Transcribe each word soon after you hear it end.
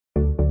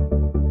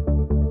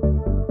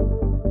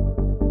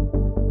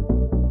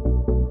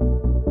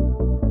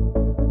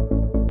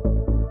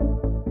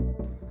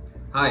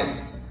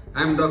Hi,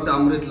 I am Dr.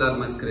 Amrithlal A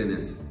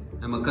Mascarenhas.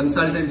 I am a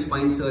consultant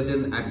spine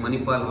surgeon at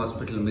Manipal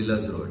Hospital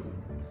Millers Road.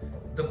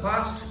 The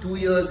past 2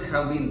 years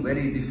have been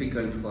very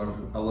difficult for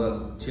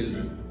our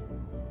children.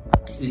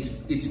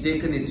 It's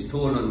taken its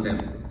toll on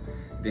them.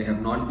 They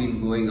have not been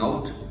going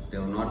out, they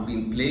have not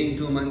been playing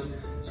too much.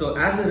 So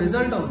as a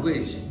result of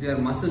which, their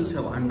muscles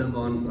have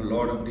undergone a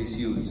lot of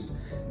disuse.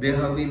 They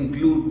have been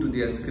glued to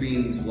their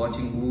screens,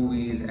 watching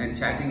movies and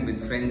chatting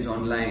with friends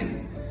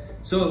online.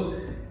 So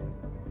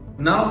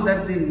now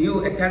that the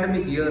new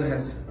academic year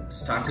has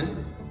started,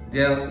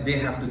 they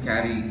have to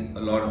carry a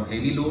lot of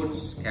heavy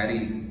loads,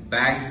 carry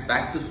bags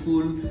back to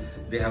school.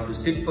 They have to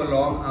sit for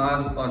long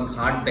hours on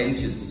hard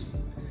benches.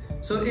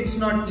 So it's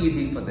not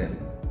easy for them.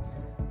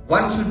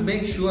 One should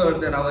make sure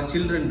that our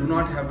children do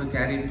not have to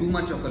carry too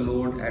much of a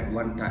load at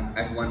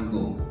one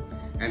go.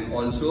 And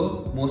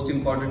also, most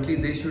importantly,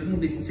 they shouldn't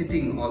be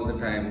sitting all the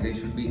time. They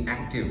should be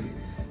active.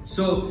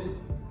 So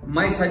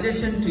my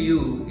suggestion to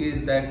you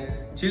is that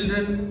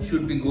children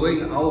should be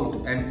going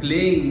out and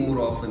playing more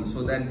often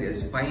so that their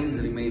spines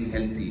remain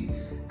healthy.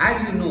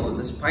 As you know,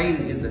 the spine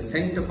is the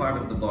center part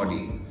of the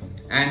body.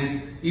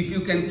 And if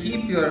you can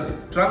keep your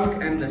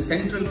trunk and the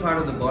central part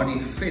of the body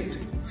fit,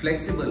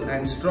 flexible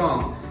and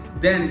strong,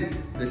 then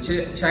the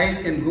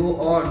child can go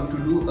on to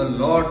do a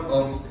lot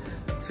of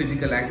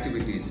physical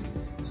activities.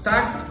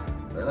 Start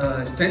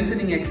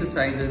strengthening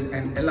exercises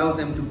and allow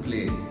them to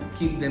play.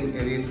 Keep them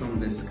away from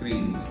the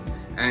screens.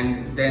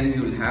 And then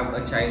you'll have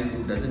a child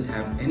who doesn't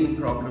have any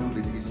problem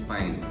with his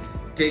spine.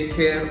 Take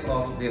care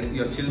of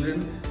your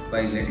children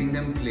by letting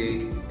them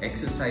play,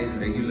 exercise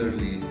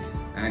regularly,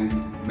 and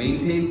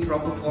maintain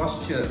proper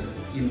posture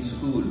in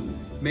school.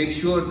 Make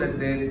sure that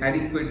there's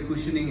adequate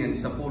cushioning and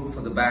support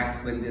for the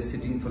back when they're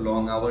sitting for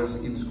long hours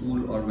in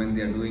school or when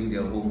they're doing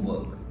their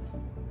homework.